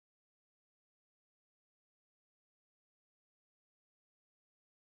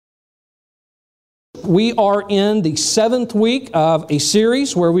We are in the 7th week of a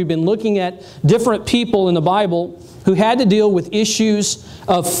series where we've been looking at different people in the Bible who had to deal with issues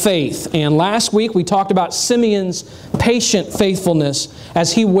of faith. And last week we talked about Simeon's patient faithfulness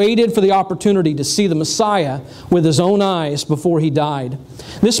as he waited for the opportunity to see the Messiah with his own eyes before he died.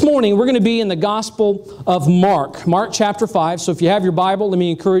 This morning we're going to be in the Gospel of Mark, Mark chapter 5. So if you have your Bible, let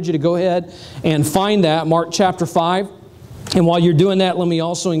me encourage you to go ahead and find that, Mark chapter 5. And while you're doing that, let me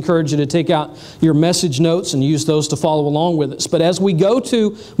also encourage you to take out your message notes and use those to follow along with us. But as we go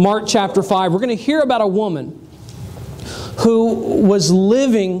to Mark chapter 5, we're going to hear about a woman who was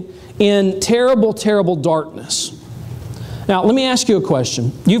living in terrible, terrible darkness. Now, let me ask you a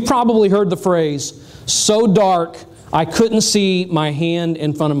question. You've probably heard the phrase, "so dark, I couldn't see my hand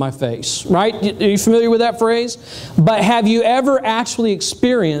in front of my face," right? Are you familiar with that phrase? But have you ever actually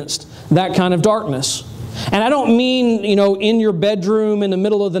experienced that kind of darkness? And I don't mean, in your bedroom in the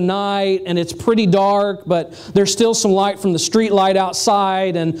middle of the night and it's pretty dark, but there's still some light from the street light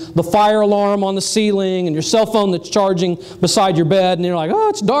outside and the fire alarm on the ceiling and your cell phone that's charging beside your bed and you're like, "Oh,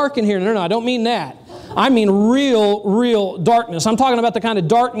 it's dark in here." No, I don't mean that. I mean real darkness. I'm talking about the kind of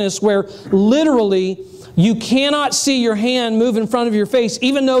darkness where literally you cannot see your hand move in front of your face,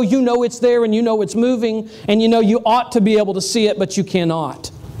 even though you know it's there and you know it's moving and you know you ought to be able to see it, but you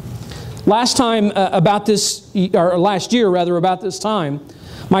cannot. Last year about this time,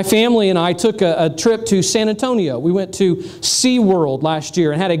 my family and I took a trip to San Antonio. We went to SeaWorld last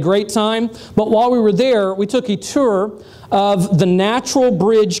year and had a great time. But while we were there, we took a tour of the Natural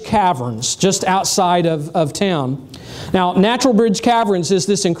Bridge Caverns just outside of town. Now, Natural Bridge Caverns is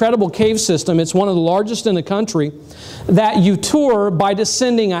this incredible cave system. It's one of the largest in the country that you tour by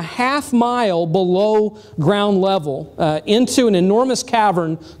descending a half-mile below ground level into an enormous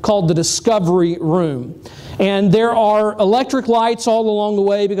cavern called the Discovery Room. And there are electric lights all along the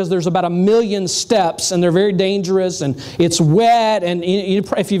way because there's about 1 million steps and they're very dangerous and it's wet. And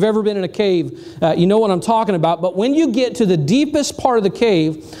if you've ever been in a cave, you know what I'm talking about. But when you get to the deepest part of the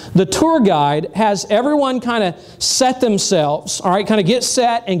cave, the tour guide has everyone kind of set themselves, all right, kind of get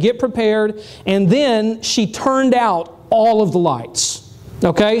set and get prepared. And then she turned out all of the lights,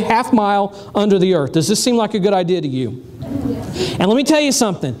 okay, half-mile under the earth. Does this seem like a good idea to you? And let me tell you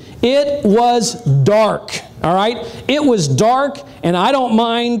something. It was dark, all right? It was dark, and I don't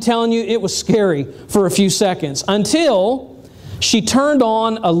mind telling you it was scary for a few seconds until she turned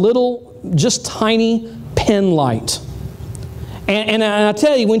on a little, just tiny pen light. And I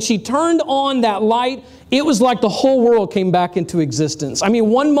tell you, when she turned on that light, it was like the whole world came back into existence. I mean,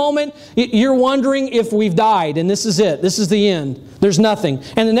 one moment, you're wondering if we've died, and this is it. This is the end. There's nothing.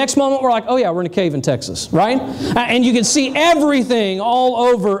 And the next moment, we're like, "Oh yeah, we're in a cave in Texas," right? And you can see everything all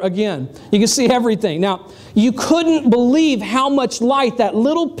over again. You can see everything. Now, you couldn't believe how much light that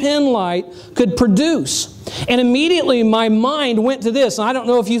little pen light could produce. And immediately my mind went to this. And I don't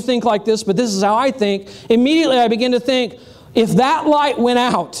know if you think like this, but this is how I think. Immediately I begin to think, if that light went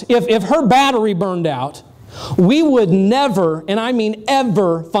out, if her battery burned out, we would never, and I mean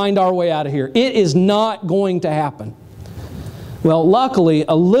ever, find our way out of here. It is not going to happen. Well, luckily,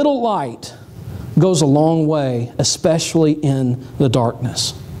 a little light goes a long way, especially in the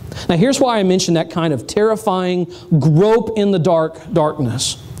darkness. Now, here's why I mention that kind of terrifying, grope in the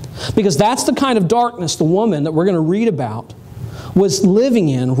darkness. Because that's the kind of darkness the woman that we're going to read about was living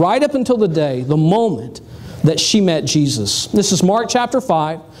in right up until the moment that she met Jesus. This is Mark chapter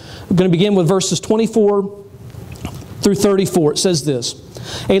 5. We're going to begin with verses 24 through 34. It says this: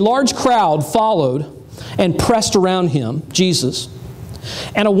 "A large crowd followed and pressed around him," Jesus,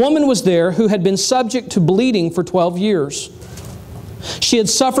 "and a woman was there who had been subject to bleeding for 12 years. She had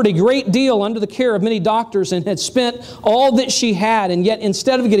suffered a great deal under the care of many doctors and had spent all that she had, and yet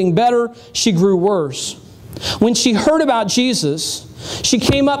instead of getting better, she grew worse. When she heard about Jesus, she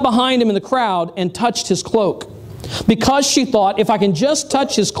came up behind him in the crowd and touched his cloak, because she thought, 'If I can just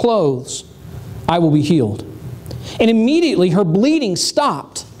touch his clothes, I will be healed.' And immediately her bleeding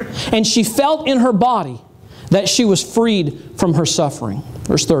stopped, and she felt in her body that she was freed from her suffering."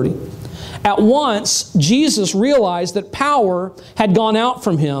 Verse 30. "At once, Jesus realized that power had gone out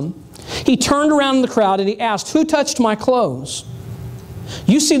from him. He turned around in the crowd and he asked, 'Who touched my clothes?'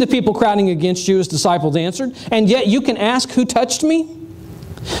 'You see the people crowding against you,' his disciples answered, 'and yet you can ask, who touched me?'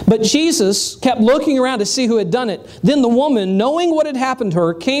 But Jesus kept looking around to see who had done it. Then the woman, knowing what had happened to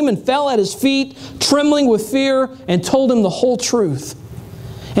her, came and fell at his feet, trembling with fear, and told him the whole truth.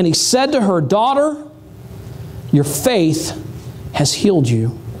 And he said to her, 'Daughter, your faith has healed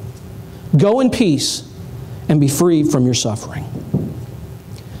you. Go in peace and be freed from your suffering.'"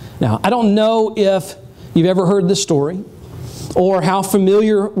 Now, I don't know if you've ever heard this story or how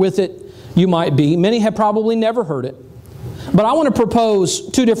familiar with it you might be. Many have probably never heard it. But I want to propose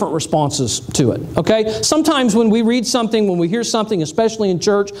two different responses to it, okay? Sometimes when we read something, when we hear something, especially in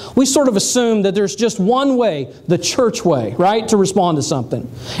church, we sort of assume that there's just one way, the church way, right, to respond to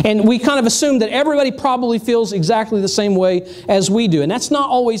something. And we kind of assume that everybody probably feels exactly the same way as we do. And that's not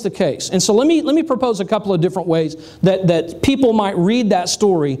always the case. And so let me propose a couple of different ways that people might read that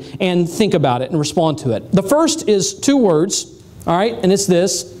story and think about it and respond to it. The first is two words, all right, and it's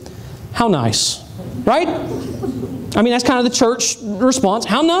this: how nice, right? I mean, that's kind of the church response.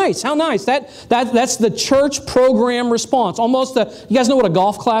 How nice, how nice. That's the church program response. Almost you guys know what a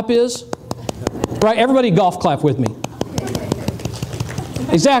golf clap is? Right? Everybody golf clap with me.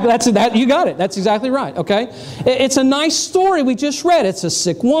 Exactly. You got it. That's exactly right. Okay? It's a nice story we just read. It's a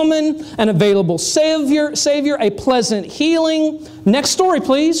sick woman, an available Savior, a pleasant healing. Next story,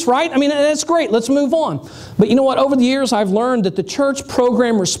 please. Right? I mean, that's great. Let's move on. But you know what? Over the years, I've learned that the church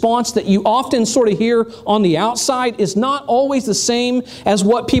program response that you often sort of hear on the outside is not always the same as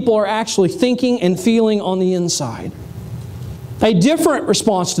what people are actually thinking and feeling on the inside. A different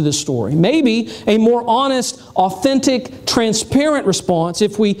response to this story, maybe a more honest, authentic, transparent response,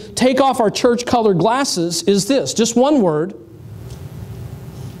 if we take off our church-colored glasses, is this. Just one word: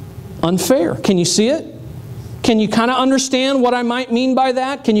 unfair. Can you see it? Can you kind of understand what I might mean by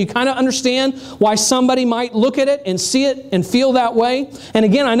that? Can you kind of understand why somebody might look at it and see it and feel that way? And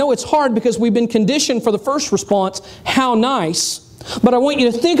again, I know it's hard because we've been conditioned for the first response, how nice. But I want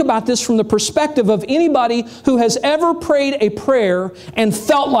you to think about this from the perspective of anybody who has ever prayed a prayer and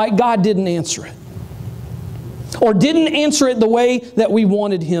felt like God didn't answer it, or didn't answer it the way that we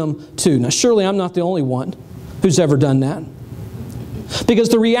wanted Him to. Now, surely I'm not the only one who's ever done that. Because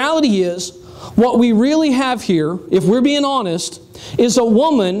the reality is, what we really have here, if we're being honest, is a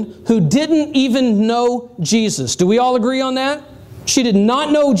woman who didn't even know Jesus. Do we all agree on that? She did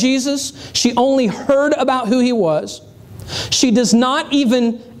not know Jesus. She only heard about who He was. She does not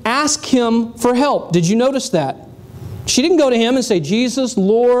even ask Him for help. Did you notice that? She didn't go to Him and say, Jesus,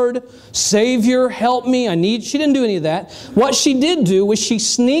 Lord, Savior, help me. She didn't do any of that. What she did do was she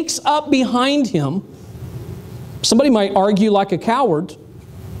sneaks up behind Him. Somebody might argue like a coward.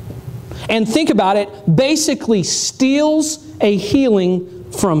 And think about it, basically steals a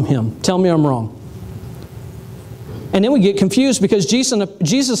healing from Him. Tell me I'm wrong. And then we get confused because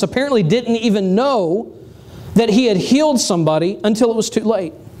Jesus apparently didn't even know that He had healed somebody until it was too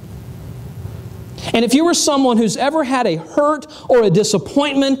late. And if you were someone who's ever had a hurt or a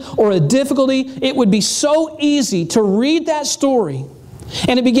disappointment or a difficulty, it would be so easy to read that story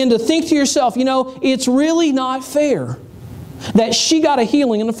and to begin to think to yourself, you know, it's really not fair that she got a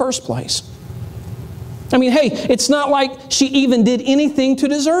healing in the first place. I mean, hey, it's not like she even did anything to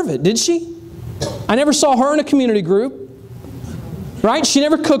deserve it, did she? I never saw her in a community group, right? She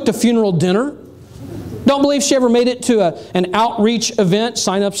never cooked a funeral dinner. Don't believe she ever made it to an outreach event.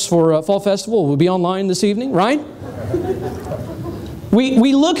 Sign-ups for Fall Festival will be online this evening, right?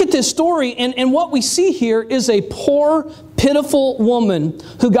 We look at this story, and what we see here is a poor, pitiful woman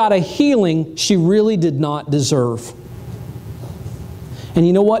who got a healing she really did not deserve. And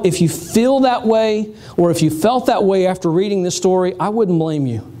you know what? If you feel that way, or if you felt that way after reading this story, I wouldn't blame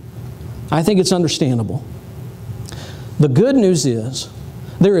you. I think it's understandable. The good news is,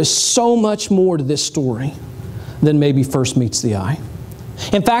 there is so much more to this story than maybe first meets the eye.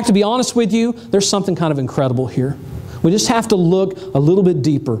 In fact, to be honest with you, there's something kind of incredible here. We just have to look a little bit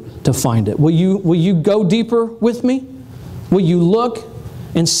deeper to find it. Will you go deeper with me? Will you look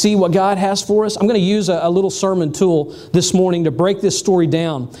and see what God has for us? I'm going to use a little sermon tool this morning to break this story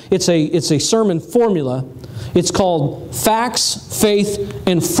down. It's a sermon formula. It's called Facts, Faith,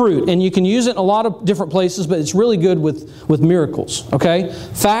 and Fruit. And you can use it in a lot of different places, but it's really good with miracles. Okay?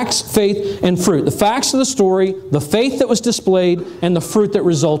 Facts, faith, and fruit. The facts of the story, the faith that was displayed, and the fruit that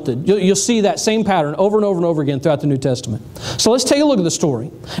resulted. You'll see that same pattern over and over and over again throughout the New Testament. So let's take a look at the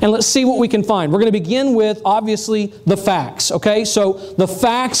story, and let's see what we can find. We're going to begin with, obviously, the facts. Okay? So the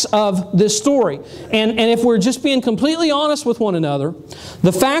facts of this story. And if we're just being completely honest with one another,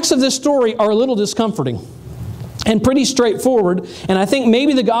 the facts of this story are a little discomforting and pretty straightforward, and I think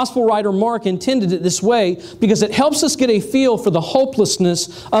maybe the gospel writer Mark intended it this way because it helps us get a feel for the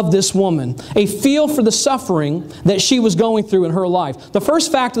hopelessness of this woman, a feel for the suffering that she was going through in her life. The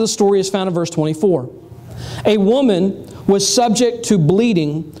first fact of the story is found in verse 24. A woman was subject to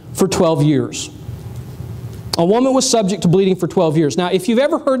bleeding for 12 years. A woman was subject to bleeding for 12 years. Now, if you've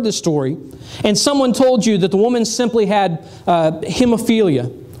ever heard this story and someone told you that the woman simply had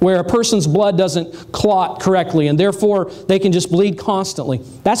hemophilia, where a person's blood doesn't clot correctly and therefore they can just bleed constantly,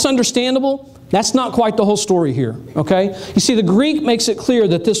 that's understandable That's not quite the whole story here, okay? You see, the Greek makes it clear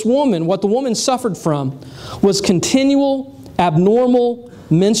that this woman, what the woman suffered from, was continual, abnormal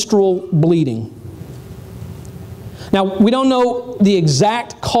menstrual bleeding. Now, we don't know the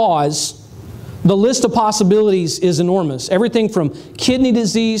exact cause. The list of possibilities is enormous. Everything from kidney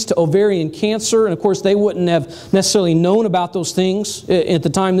disease to ovarian cancer. And of course, they wouldn't have necessarily known about those things at the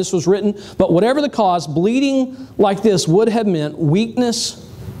time this was written. But whatever the cause, bleeding like this would have meant weakness.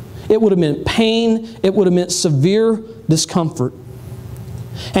 It would have meant pain. It would have meant severe discomfort.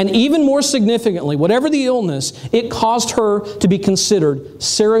 And even more significantly, whatever the illness, it caused her to be considered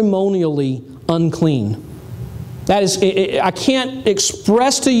ceremonially unclean. That is, I can't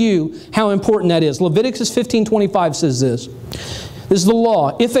express to you how important that is. Leviticus 15:25 says this. This is the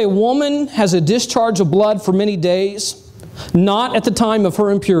law. If a woman has a discharge of blood for many days, not at the time of her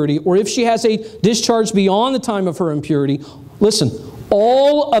impurity, or if she has a discharge beyond the time of her impurity, listen,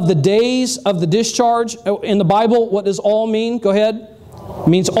 all of the days of the discharge, in the Bible, what does all mean? Go ahead. It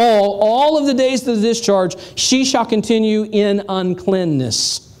means all. All of the days of the discharge, she shall continue in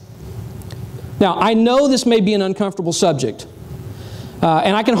uncleanness. Now, I know this may be an uncomfortable subject,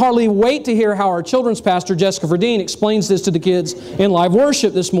 and I can hardly wait to hear how our children's pastor, Jessica Verdeen, explains this to the kids in live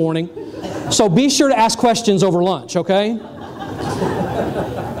worship this morning. So be sure to ask questions over lunch, okay?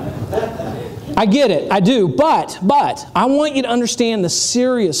 I get it, I do, but I want you to understand the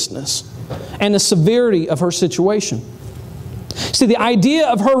seriousness and the severity of her situation. See, the idea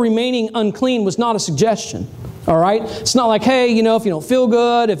of her remaining unclean was not a suggestion. All right? It's not like, hey, if you don't feel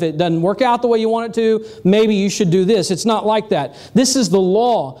good, if it doesn't work out the way you want it to, maybe you should do this. It's not like that. This is the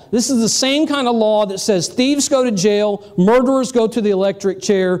law. This is the same kind of law that says thieves go to jail, murderers go to the electric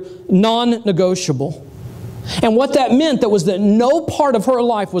chair, non-negotiable. And what that meant was that no part of her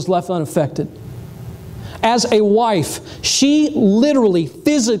life was left unaffected. As a wife, she literally,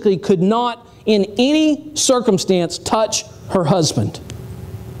 physically could not in any circumstance touch her husband.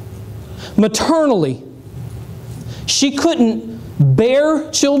 Maternally, she couldn't bear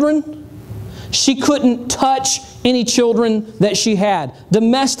children. She couldn't touch any children that she had.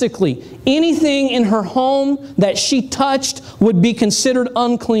 Domestically, anything in her home that she touched would be considered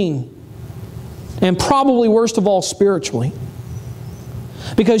unclean. And probably worst of all, spiritually.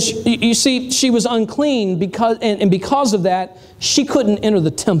 Because you see, she was unclean because of that, she couldn't enter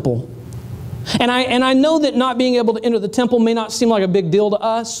the temple. And I know that not being able to enter the temple may not seem like a big deal to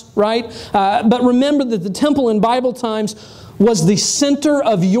us, right? But remember that the temple in Bible times was the center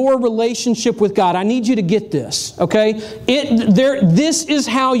of your relationship with God. I need you to get this, okay? This is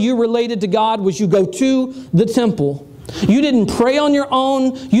how you related to God, was you go to the temple. You didn't pray on your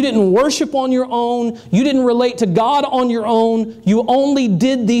own. You didn't worship on your own. You didn't relate to God on your own. You only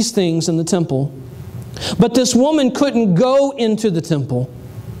did these things in the temple. But this woman couldn't go into the temple.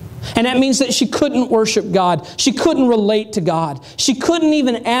 And that means that she couldn't worship God. She couldn't relate to God. She couldn't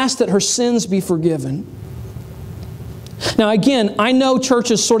even ask that her sins be forgiven. Now again, I know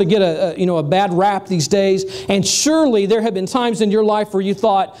churches sort of get a bad rap these days, and surely there have been times in your life where you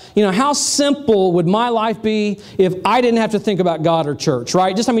thought, how simple would my life be if I didn't have to think about God or church,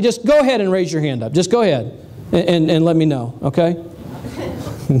 right? Just go ahead and raise your hand up. Just go ahead and let me know, okay?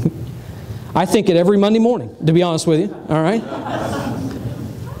 I think it every Monday morning, to be honest with you, all right?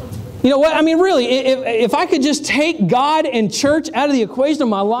 You know what? Really, if I could just take God and church out of the equation of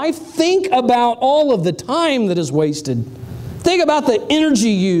my life, think about all of the time that is wasted. Think about the energy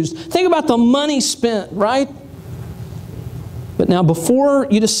used. Think about the money spent, right? But now, before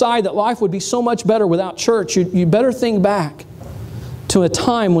you decide that life would be so much better without church, you better think back to a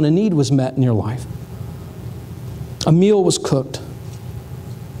time when a need was met in your life. A meal was cooked.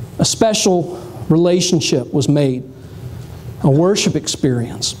 A special relationship was made. A worship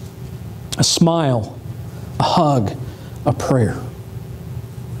experience. A smile, a hug, a prayer.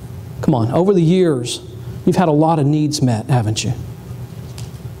 Come on, over the years, you've had a lot of needs met, haven't you?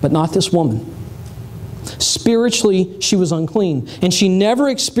 But not this woman. Spiritually, she was unclean, and she never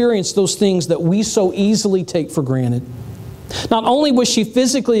experienced those things that we so easily take for granted. Not only was she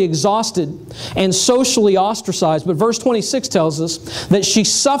physically exhausted and socially ostracized, but verse 26 tells us that she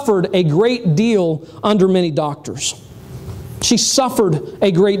suffered a great deal under many doctors. She suffered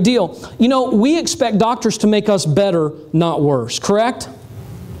a great deal. We expect doctors to make us better, not worse, correct?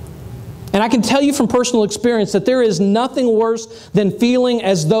 And I can tell you from personal experience that there is nothing worse than feeling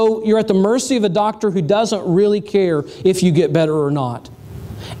as though you're at the mercy of a doctor who doesn't really care if you get better or not.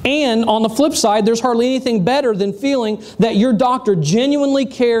 And on the flip side, there's hardly anything better than feeling that your doctor genuinely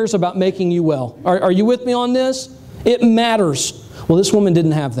cares about making you well. Are you with me on this? It matters. Well, this woman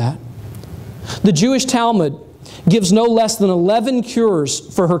didn't have that. The Jewish Talmud gives no less than 11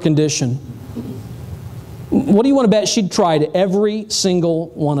 cures for her condition. What do you want to bet she'd tried every single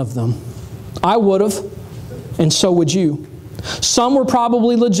one of them? I would have, and so would you. Some were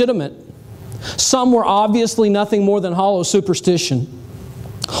probably legitimate. Some were obviously nothing more than hollow superstition.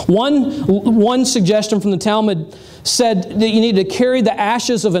 One suggestion from the Talmud said that you need to carry the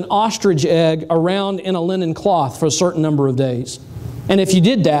ashes of an ostrich egg around in a linen cloth for a certain number of days. And if you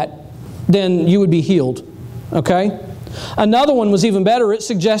did that, then you would be healed. Okay? Another one was even better. It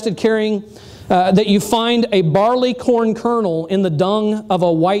suggested carrying that you find a barley corn kernel in the dung of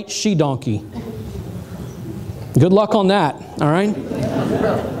a white she-donkey. Good luck on that, all right?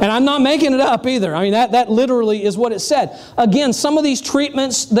 And I'm not making it up either. I mean, that literally is what it said. Again, some of these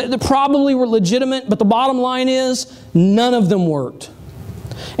treatments, that probably were legitimate, but the bottom line is, none of them worked.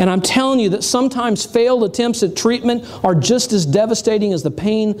 And I'm telling you that sometimes failed attempts at treatment are just as devastating as the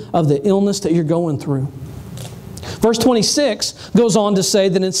pain of the illness that you're going through. Verse 26 goes on to say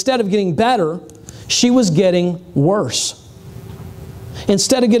that instead of getting better, she was getting worse.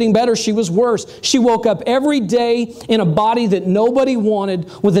 Instead of getting better, she was worse. She woke up every day in a body that nobody wanted,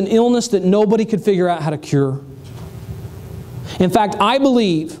 with an illness that nobody could figure out how to cure. In fact, I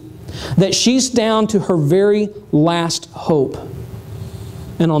believe that she's down to her very last hope.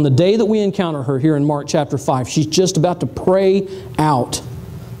 And on the day that we encounter her here in Mark chapter 5, she's just about to pray out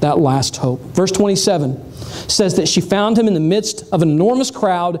that last hope. Verse 27 says that she found him in the midst of an enormous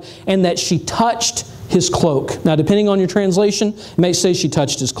crowd and that she touched his cloak. Now, depending on your translation, it may say she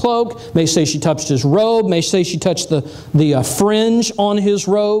touched his cloak, it may say she touched his robe, it may say she touched the fringe on his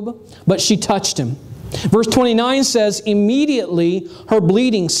robe, but she touched him. Verse 29 says, immediately her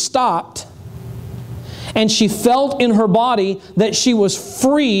bleeding stopped, and she felt in her body that she was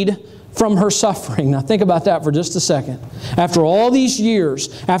freed from her suffering. Now, think about that for just a second. After all these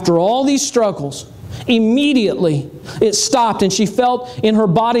years, after all these struggles, immediately it stopped and she felt in her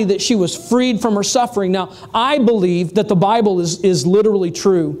body that she was freed from her suffering. Now, I believe that the Bible is literally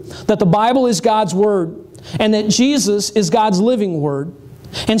true, that the Bible is God's Word, and that Jesus is God's living Word.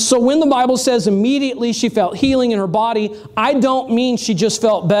 And so when the Bible says immediately she felt healing in her body, I don't mean she just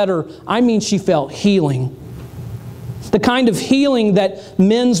felt better. I mean she felt healing. The kind of healing that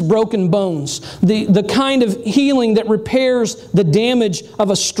mends broken bones. The kind of healing that repairs the damage of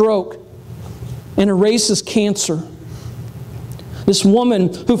a stroke and erases cancer. This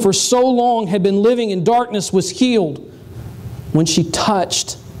woman who for so long had been living in darkness was healed when she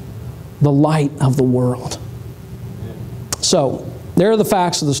touched the light of the world. So, there are the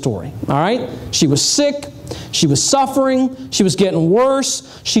facts of the story. All right? She was sick. She was suffering. She was getting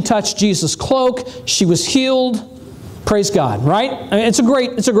worse. She touched Jesus' cloak. She was healed. Praise God, right? I mean, it's a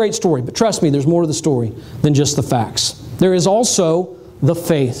great story, but trust me, there's more to the story than just the facts. There is also the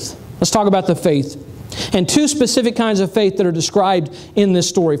faith. Let's talk about the faith. And two specific kinds of faith that are described in this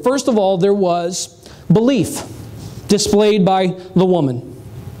story. First of all, there was belief displayed by the woman.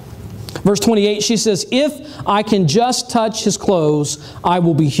 Verse 28, she says, if I can just touch His clothes, I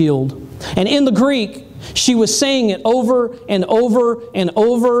will be healed. And in the Greek, she was saying it over and over and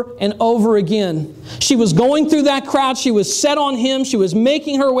over and over again. She was going through that crowd. She was set on Him. She was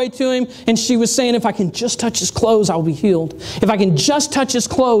making her way to Him. And she was saying, if I can just touch His clothes, I'll be healed. If I can just touch His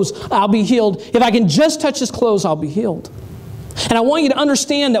clothes, I'll be healed. If I can just touch His clothes, I'll be healed. And I want you to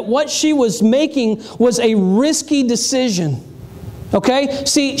understand that what she was making was a risky decision. Okay?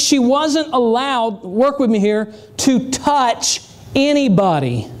 See, she wasn't allowed, work with me here, to touch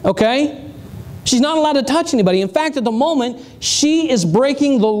anybody. Okay? She's not allowed to touch anybody. In fact, at the moment, she is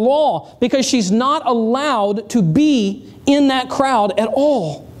breaking the law because she's not allowed to be in that crowd at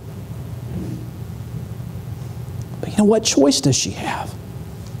all. But you know, what choice does she have?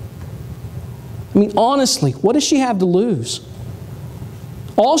 I mean, honestly, what does she have to lose?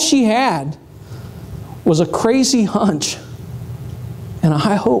 All she had was a crazy hunch and a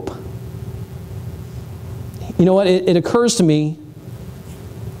high hope. You know what? It occurs to me,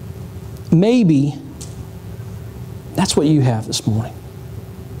 maybe that's what you have this morning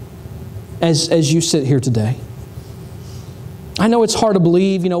as you sit here today. I know it's hard to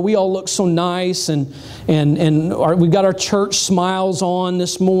believe. You know, we all look so nice and we've got our church smiles on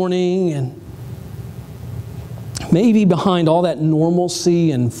this morning, and maybe behind all that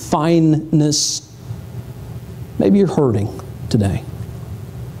normalcy and fineness, maybe you're hurting today.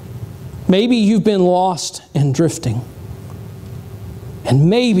 Maybe you've been lost and drifting. And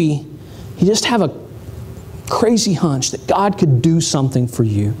maybe you just have a crazy hunch that God could do something for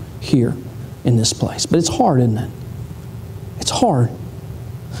you here in this place. But it's hard, isn't it? It's hard.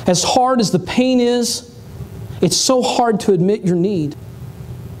 As hard as the pain is, it's so hard to admit your need.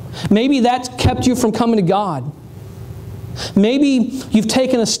 Maybe that's kept you from coming to God. Maybe you've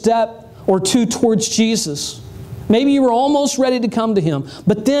taken a step or two towards Jesus. Maybe you were almost ready to come to Him,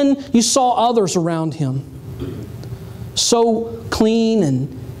 but then you saw others around Him, so clean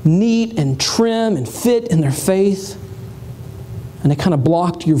and neat and trim and fit in their faith, and they kind of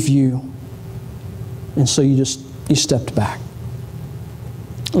blocked your view. And so you stepped back.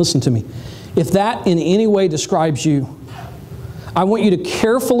 Listen to me. If that in any way describes you, I want you to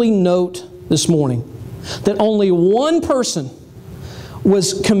carefully note this morning that only one person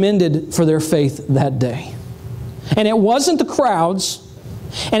was commended for their faith that day. And it wasn't the crowds,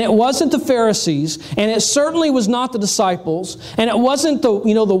 and it wasn't the Pharisees, and it certainly was not the disciples, and it wasn't the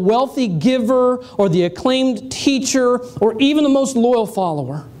wealthy giver or the acclaimed teacher or even the most loyal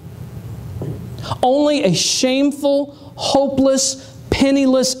follower. Only a shameful, hopeless,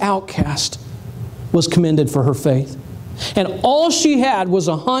 penniless outcast was commended for her faith. And all she had was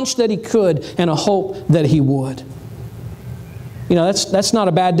a hunch that he could and a hope that he would. You know, that's not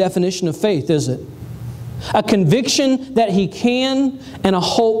a bad definition of faith, is it? A conviction that he can and a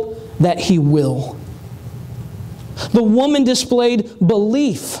hope that he will. The woman displayed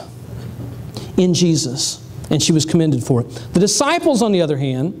belief in Jesus, and she was commended for it. The disciples, on the other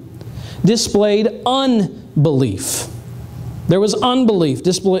hand, displayed unbelief. There was unbelief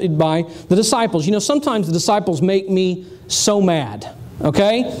displayed by the disciples. You know, sometimes the disciples make me so mad,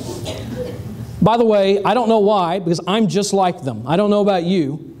 okay? By the way, I don't know why, because I'm just like them. I don't know about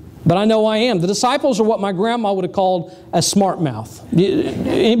you, but I know I am. The disciples are what my grandma would have called a smart mouth.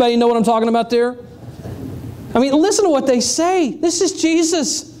 Anybody know what I'm talking about there? I mean, listen to what they say. This is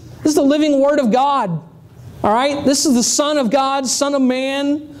Jesus. This is the living Word of God. All right? This is the Son of God, Son of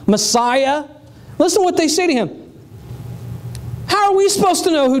Man, Messiah. Listen to what they say to Him. How are we supposed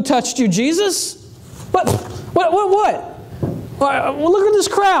to know who touched you, Jesus? What? Well, look at this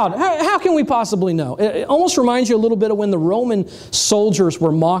crowd. How can we possibly know? It almost reminds you a little bit of when the Roman soldiers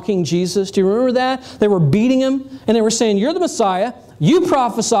were mocking Jesus. Do you remember that? They were beating Him, and they were saying, "You're the Messiah. You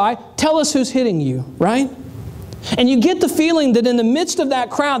prophesy. Tell us who's hitting you," right? And you get the feeling that in the midst of that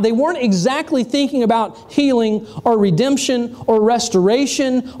crowd, they weren't exactly thinking about healing or redemption or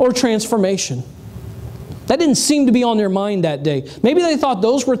restoration or transformation. That didn't seem to be on their mind that day. Maybe they thought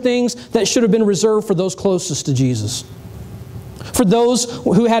those were things that should have been reserved for those closest to Jesus. For those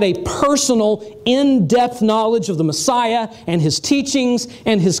who had a personal, in-depth knowledge of the Messiah and His teachings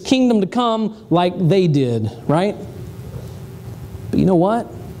and His kingdom to come like they did, right? But you know what?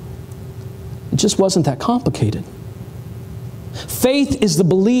 It just wasn't that complicated. Faith is the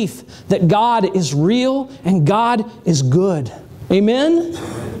belief that God is real and God is good. Amen?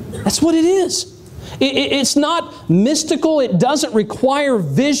 That's what it is. It's not mystical. It doesn't require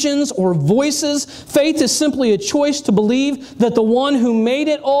visions or voices. Faith is simply a choice to believe that the one who made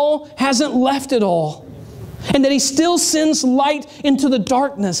it all hasn't left it all, and that He still sends light into the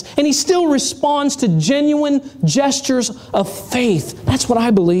darkness, and He still responds to genuine gestures of faith. That's what I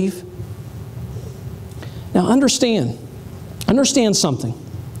believe. Now understand something.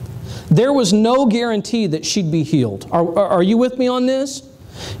 There was no guarantee that she'd be healed. Are you with me on this?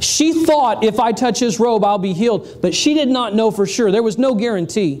 She thought, if I touch His robe, I'll be healed. But she did not know for sure. There was no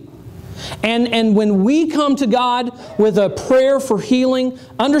guarantee. And when we come to God with a prayer for healing,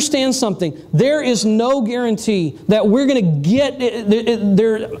 understand something. There is no guarantee that we're going to get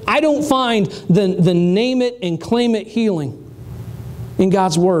there. I don't find the name it and claim it healing in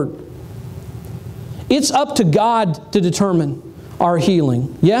God's Word. It's up to God to determine our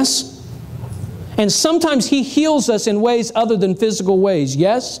healing. Yes? And sometimes He heals us in ways other than physical ways.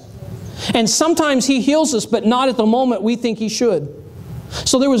 Yes? And sometimes He heals us, but not at the moment we think He should.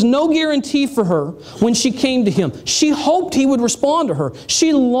 So there was no guarantee for her when she came to Him. She hoped He would respond to her.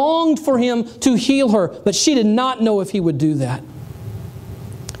 She longed for Him to heal her, but she did not know if He would do that.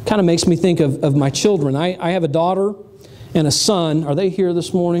 Kind of makes me think of my children. I have a daughter and a son. Are they here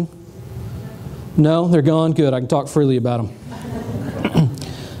this morning? No? They're gone? Good. I can talk freely about them.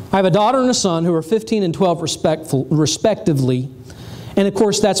 I have a daughter and a son who are 15 and 12 respectively. And of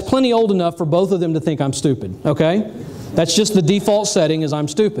course, that's plenty old enough for both of them to think I'm stupid, okay? That's just the default setting, is I'm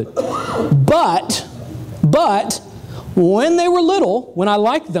stupid. But, when they were little, when I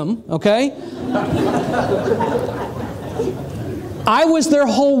liked them, okay, I was their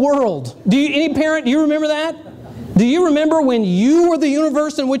whole world. Any parent, do you remember that? Do you remember when you were the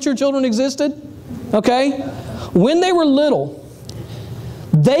universe in which your children existed? Okay? When they were little,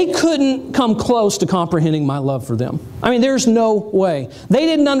 they couldn't come close to comprehending my love for them. I mean, there's no way. They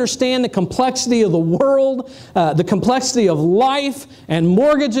didn't understand the complexity of the world, the complexity of life, and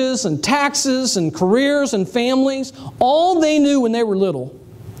mortgages, and taxes, and careers, and families. All they knew when they were little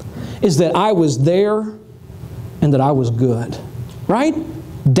is that I was there and that I was good. Right?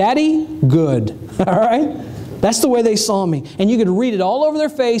 Daddy, good. All right? That's the way they saw me. And you could read it all over their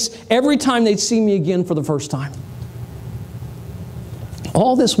face every time they'd see me again for the first time.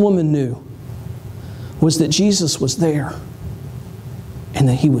 All this woman knew was that Jesus was there and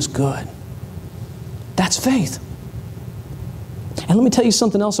that He was good. That's faith. And let me tell you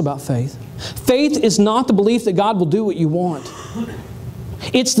something else about faith. Faith is not the belief that God will do what you want.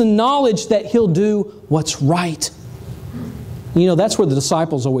 It's the knowledge that He'll do what's right. You know, that's where the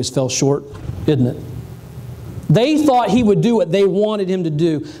disciples always fell short, isn't it? They thought He would do what they wanted Him to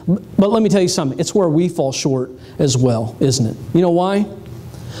do. But let me tell you something. It's where we fall short as well, isn't it? You know why?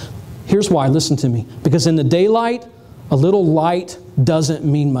 Here's why. Listen to me. Because in the daylight, a little light doesn't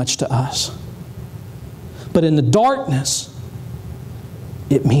mean much to us. But in the darkness,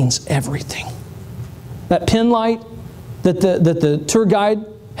 it means everything. That pin light that the tour guide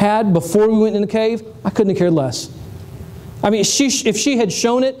had before we went in the cave, I couldn't have cared less. I mean, if she had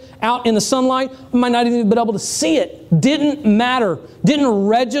shown it out in the sunlight, I might not even been able to see it. Didn't matter. Didn't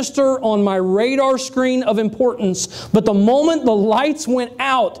register on my radar screen of importance. But the moment the lights went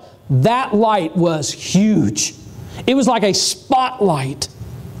out, that light was huge. It was like a spotlight.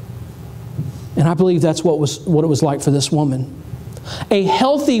 And I believe that's what it was like for this woman. A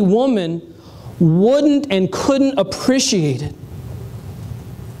healthy woman wouldn't and couldn't appreciate it.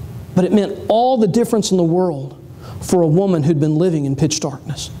 But it meant all the difference in the world for a woman who'd been living in pitch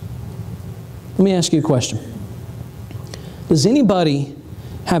darkness. Let me ask you a question. Does anybody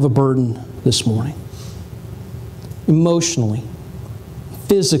have a burden this morning? Emotionally,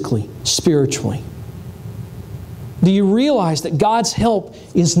 physically, spiritually. Do you realize that God's help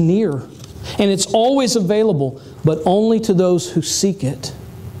is near and it's always available, but only to those who seek it?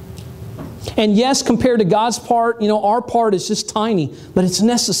 And yes, compared to God's part, our part is just tiny, but it's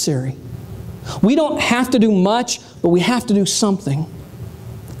necessary. We don't have to do much, but we have to do something.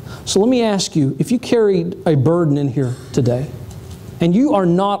 So let me ask you, if you carried a burden in here today, and you are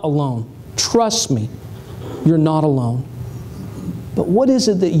not alone, trust me, you're not alone. But what is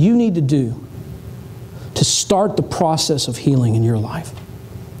it that you need to do to start the process of healing in your life?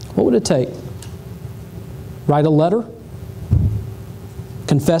 What would it take? Write a letter?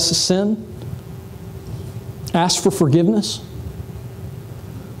 Confess a sin? Ask for forgiveness?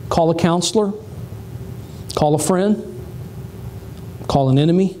 Call a counselor? Call a friend? Call an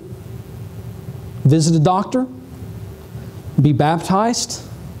enemy? Visit a doctor? Be baptized?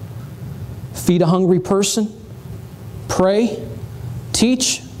 Feed a hungry person? Pray?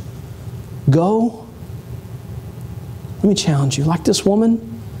 Teach? Go? Let me challenge you. Like this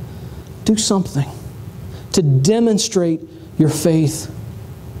woman, do something to demonstrate your faith.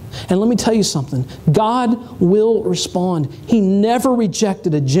 And let me tell you something. God will respond. He never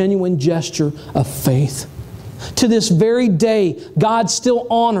rejected a genuine gesture of faith. To this very day, God still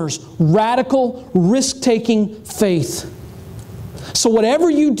honors radical, risk-taking faith. So whatever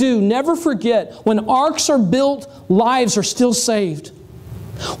you do, never forget, when arks are built, lives are still saved.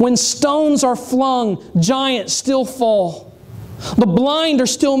 When stones are flung, giants still fall. The blind are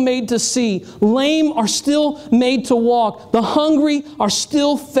still made to see. Lame are still made to walk. The hungry are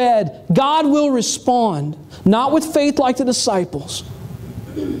still fed. God will respond, not with faith like the disciples,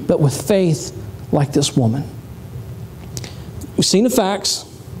 but with faith like this woman. We've seen the facts.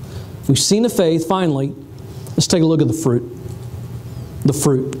 We've seen the faith. Finally, let's take a look at the fruit. The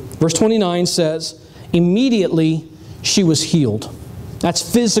fruit. Verse 29 says, immediately she was healed.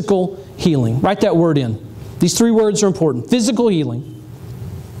 That's physical healing. Write that word in. These three words are important. Physical healing.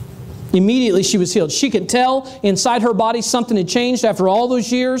 Immediately she was healed. She could tell inside her body something had changed after all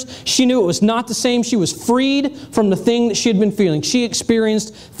those years. She knew it was not the same. She was freed from the thing that she had been feeling. She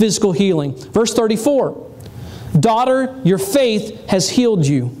experienced physical healing. Verse 34. Daughter, your faith has healed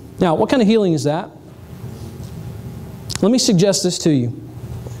you. Now, what kind of healing is that? Let me suggest this to you.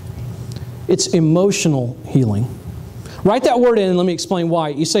 It's emotional healing. Write that word in and let me explain why.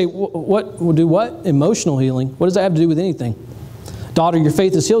 You say, what? We'll do what? Emotional healing. What does that have to do with anything? Daughter, your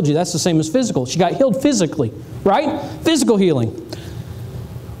faith has healed you. That's the same as physical. She got healed physically, right? Physical healing.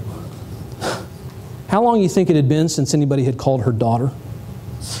 How long do you think it had been since anybody had called her daughter?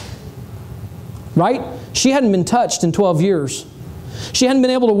 Right? She hadn't been touched in 12 years. She hadn't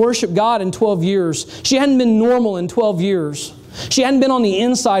been able to worship God in 12 years. She hadn't been normal in 12 years. She hadn't been on the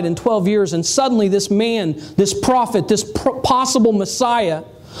inside in 12 years. And suddenly this man, this prophet, this possible Messiah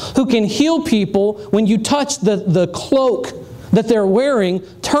who can heal people when you touch the cloak that they're wearing,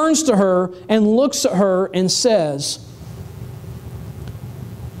 turns to her and looks at her and says,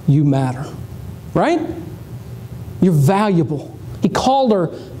 you matter. Right? You're valuable. He called her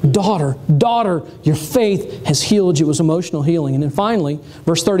daughter. Daughter, your faith has healed you. It was emotional healing. And then finally,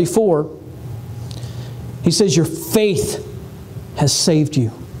 verse 34, he says, your faith has saved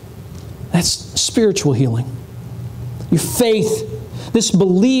you. That's spiritual healing. Your faith, this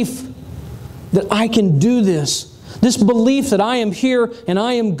belief that I can do this. This belief that I am here and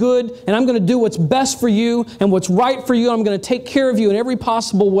I am good and I'm going to do what's best for you and what's right for you. I'm going to take care of you in every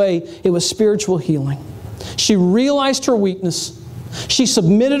possible way. It was spiritual healing. She realized her weakness. She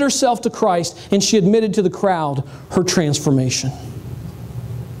submitted herself to Christ and she admitted to the crowd her transformation.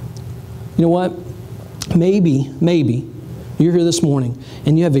 You know what? Maybe you're here this morning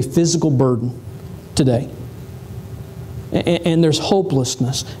and you have a physical burden today. And there's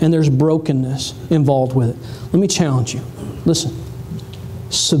hopelessness and there's brokenness involved with it. Let me challenge you. Listen,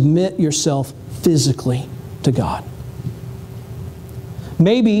 submit yourself physically to God.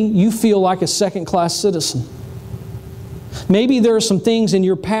 Maybe you feel like a second-class citizen. Maybe there are some things in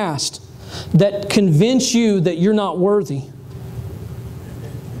your past that convince you that you're not worthy.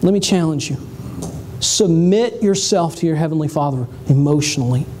 Let me challenge you. Submit yourself to your Heavenly Father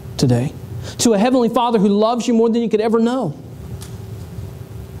emotionally today. To a Heavenly Father who loves you more than you could ever know.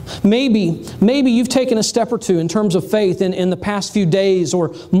 Maybe you've taken a step or two in terms of faith in the past few days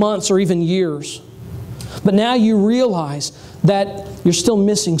or months or even years. But now you realize that you're still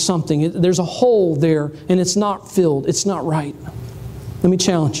missing something. There's a hole there and it's not filled. It's not right. Let me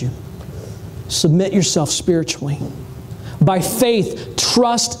challenge you. Submit yourself spiritually. By faith,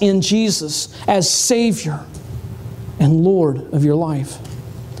 trust in Jesus as Savior and Lord of your life.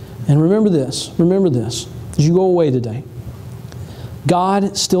 And remember this, as you go away today.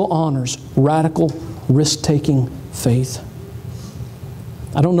 God still honors radical, risk-taking faith.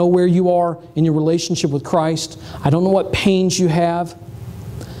 I don't know where you are in your relationship with Christ. I don't know what pains you have.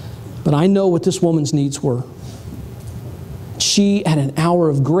 But I know what this woman's needs were. She, at an hour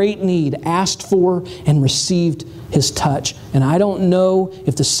of great need, asked for and received His touch. And I don't know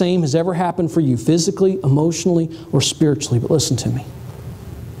if the same has ever happened for you, physically, emotionally, or spiritually. But listen to me.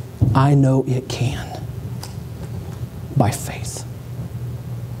 I know it can. By faith.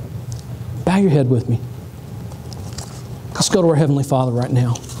 Bow your head with me. Let's go to our Heavenly Father right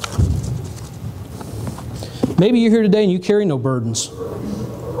now. Maybe you're here today and you carry no burdens.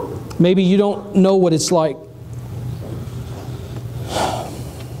 Maybe you don't know what it's like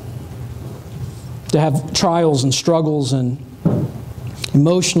to have trials and struggles and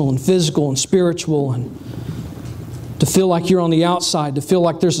emotional and physical and spiritual, and to feel like you're on the outside, to feel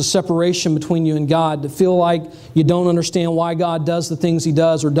like there's a separation between you and God, to feel like you don't understand why God does the things He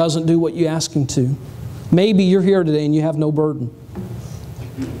does or doesn't do what you ask Him to. Maybe you're here today and you have no burden.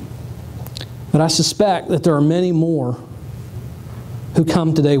 But I suspect that there are many more who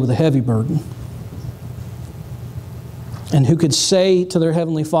come today with a heavy burden and who could say to their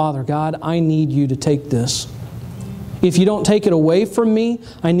Heavenly Father, God, I need you to take this. If you don't take it away from me,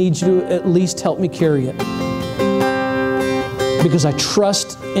 I need you to at least help me carry it. Because I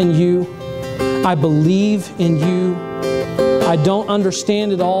trust in you. I believe in you. I don't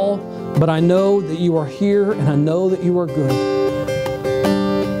understand it all, but I know that you are here and I know that you are good.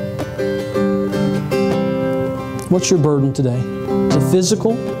 What's your burden today? Is it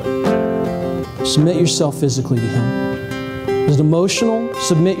physical? Submit yourself physically to Him. Is it emotional?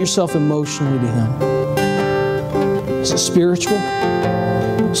 Submit yourself emotionally to Him. Is it spiritual?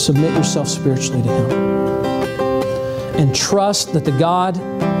 Submit yourself spiritually to Him. And trust that the God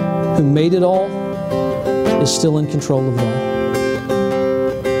who made it all is still in control of it all.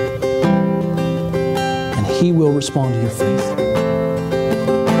 And He will respond to your faith.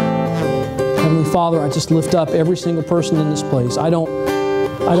 Heavenly Father, I just lift up every single person in this place. I don't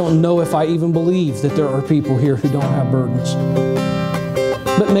know if I even believe that there are people here who don't have burdens.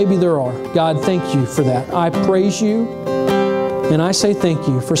 But maybe there are. God, thank you for that. I praise you and I say thank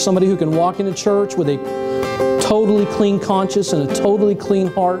you for somebody who can walk into church with a totally clean conscience and a totally clean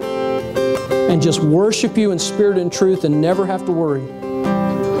heart and just worship you in spirit and truth and never have to worry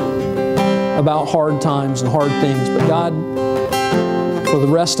about hard times and hard things. But God, for the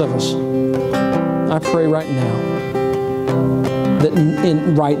rest of us, I pray right now that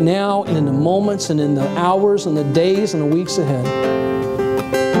right now and in the moments and in the hours and the days and the weeks ahead,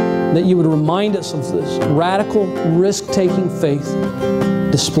 that you would remind us of this radical, risk-taking faith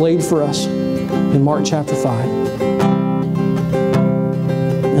displayed for us in Mark chapter 5.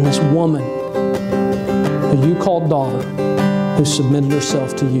 And this woman who you called daughter, who submitted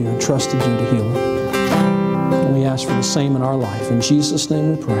herself to you and trusted you to heal her. And we ask for the same in our life. In Jesus'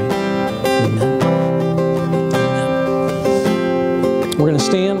 name we pray. Amen. We're going to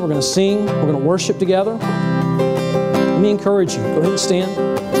stand, we're going to sing, we're going to worship together. Let Let me encourage you. Go ahead and stand.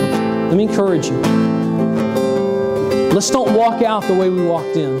 Let me encourage you. Let's don't walk out the way we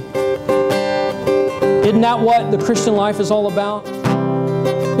walked in. Isn't that what the Christian life is all about?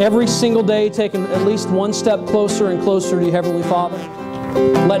 Every single day taking at least one step closer and closer to your Heavenly Father.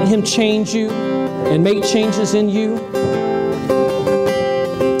 Letting Him change you and make changes in you.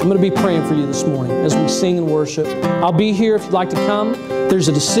 I'm going to be praying for you this morning as we sing and worship. I'll be here if you'd like to come. If there's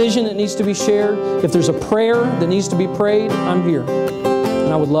a decision that needs to be shared, if there's a prayer that needs to be prayed, I'm here.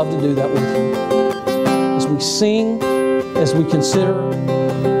 And I would love to do that with you. As we sing, as we consider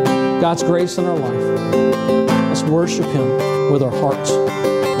God's grace in our life, let's worship Him with our hearts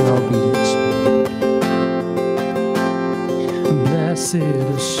and our obedience. Blessed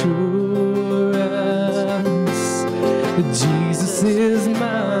assurance, Jesus is mine,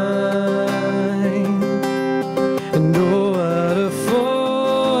 and oh, what a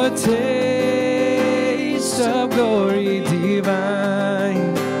foretaste of glory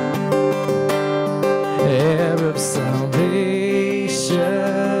divine, heir of salvation,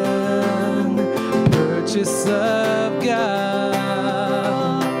 purchase of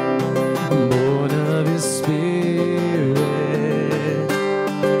God, born of His Spirit,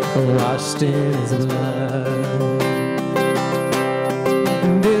 washed in His blood.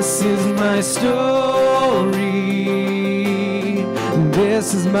 This is my story,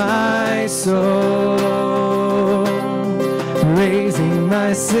 this is my soul, praising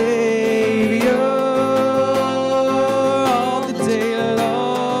my Savior all the day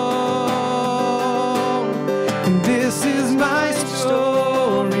long. This is my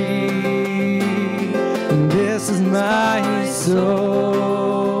story, this is my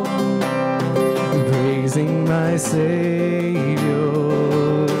soul, praising my Savior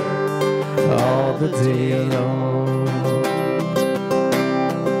all the day long.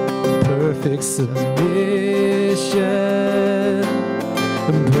 Perfect submission,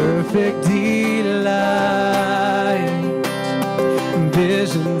 perfect delight,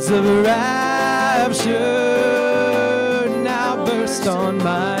 visions of rapture now burst on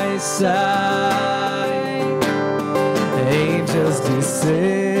my sight. Angels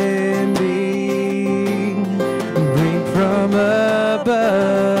descending, bring from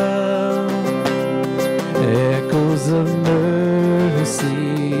above echoes of mercy,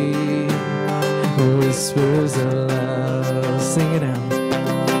 whispers of love. Sing it out.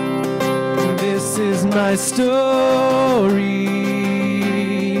 This is my story,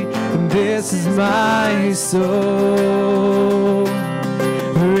 this is my soul,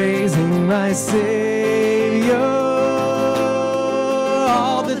 praising my Savior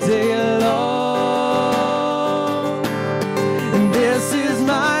all the day long. This is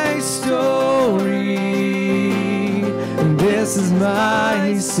my story, this is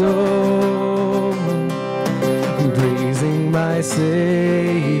my soul, praising my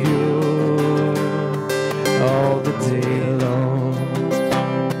Savior all the day long.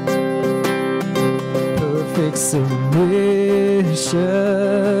 Perfect submission,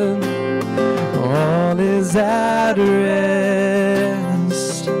 all is at rest.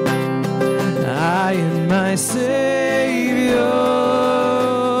 I and my Savior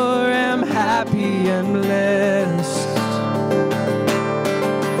am happy and blessed,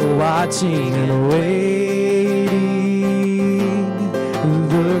 watching and waiting,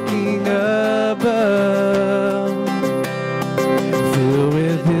 looking above, filled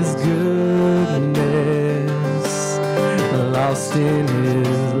with His goodness, lost in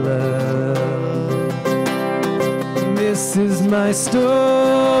His love. This is my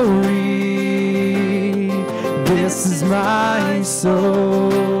story, this is my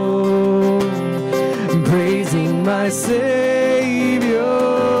soul, praising my Savior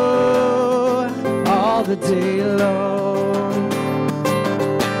all the day long.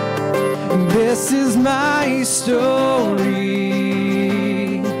 This is my story,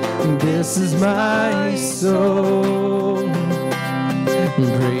 this is my soul,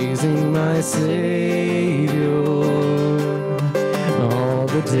 praising my Savior all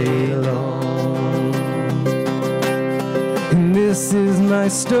the day long. And this is my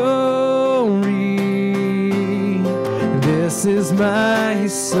story, this is my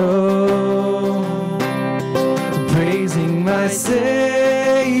soul, praising my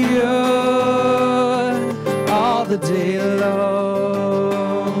Savior all the day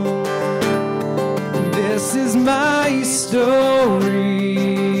long. This is my story,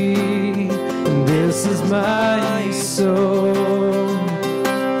 this is my soul,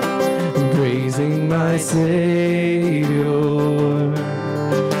 praising my Savior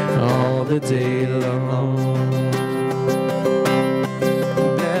all the day long.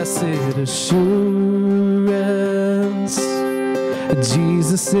 Blessed assurance,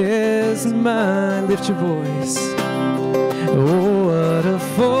 Jesus is mine. Lift your voice. Oh, what a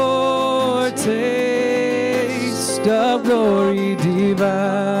foretaste of glory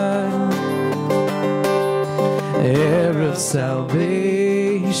divine, heir of salvation,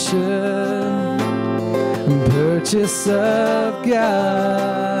 purchase of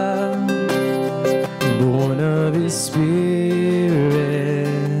God, born of His Spirit,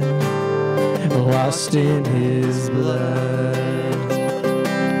 washed in His blood.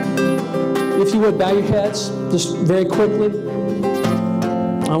 If you would, bow your heads just very quickly.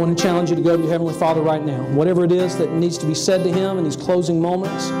 I want to challenge you to go to your Heavenly Father right now. Whatever it is that needs to be said to Him in these closing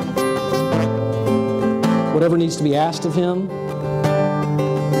moments, whatever needs to be asked of Him.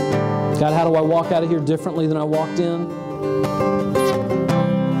 God, how do I walk out of here differently than I walked in?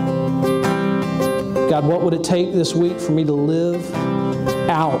 God, what would it take this week for me to live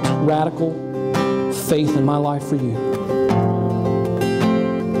out radical faith in my life for You?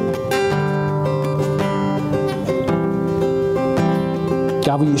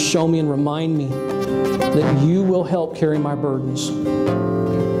 God, will You show me and remind me that You will help carry my burdens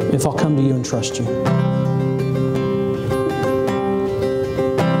if I'll come to You and trust You.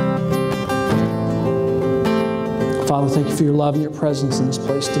 Father, thank You for Your love and Your presence in this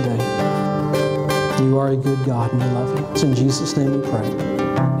place today. You are a good God and we love You. It's in Jesus' name we pray.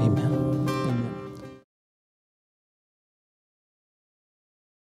 Amen.